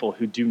are people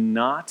who do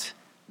not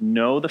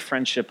know the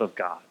friendship of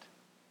God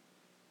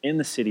in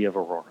the city of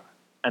Aurora.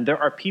 And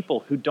there are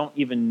people who don't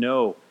even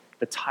know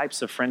the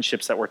types of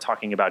friendships that we're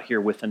talking about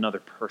here with another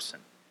person.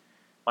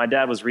 My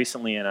dad was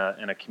recently in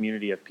a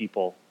community of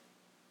people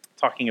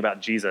talking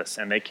about Jesus,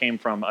 and they came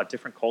from a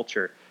different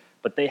culture,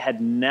 but they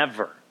had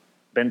never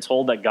been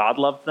told that God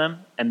loved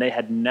them, and they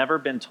had never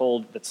been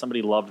told that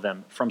somebody loved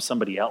them from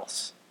somebody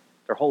else.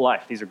 Their whole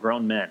life, these are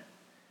grown men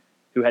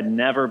who had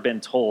never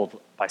been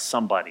told by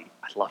somebody,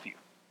 I love you.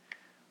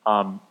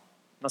 I'm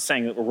not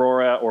saying that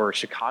Aurora or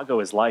Chicago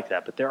is like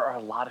that, but there are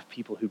a lot of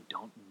people who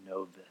don't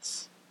know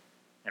this.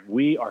 And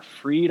we are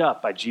freed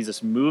up by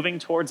Jesus moving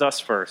towards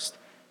us first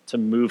to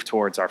move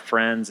towards our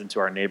friends and to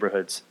our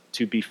neighborhoods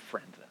to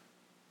befriend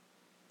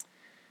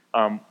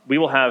them. We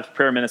will have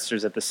prayer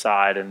ministers at the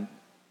side, and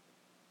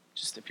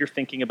just if you're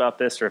thinking about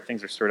this or if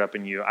things are stirred up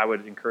in you, I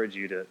would encourage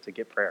you to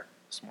get prayer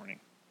this morning.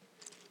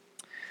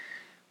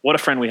 What a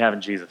friend we have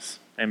in Jesus.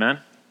 Amen?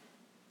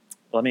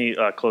 Let me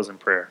close in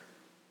prayer.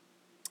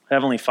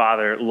 Heavenly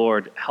Father,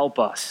 Lord, help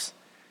us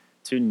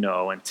to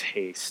know and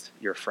taste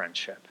your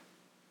friendship.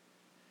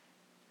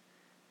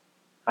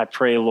 I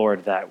pray,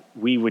 Lord, that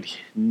we would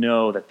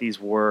know that these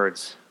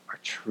words are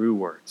true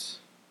words.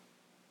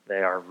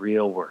 They are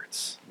real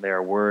words. They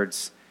are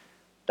words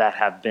that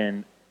have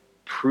been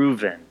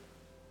proven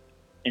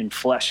in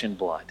flesh and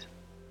blood.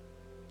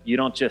 You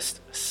don't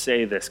just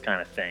say this kind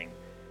of thing.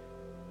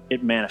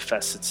 It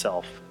manifests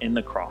itself in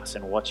the cross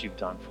and what you've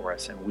done for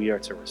us, and we are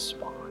to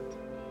respond.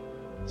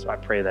 So I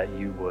pray that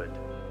you would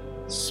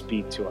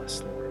speak to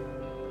us, Lord.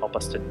 Help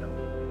us to know.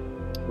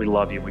 We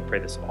love you. We pray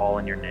this all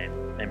in your name.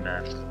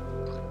 Amen.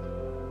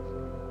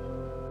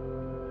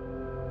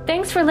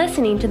 Thanks for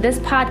listening to this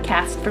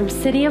podcast from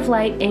City of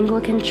Light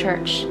Anglican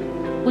Church.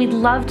 We'd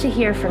love to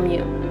hear from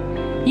you.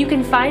 You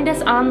can find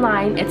us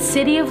online at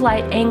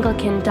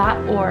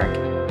cityoflightanglican.org.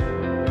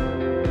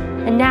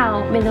 And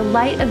now, may the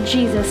light of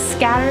Jesus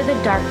scatter the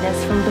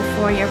darkness from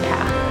before your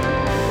path.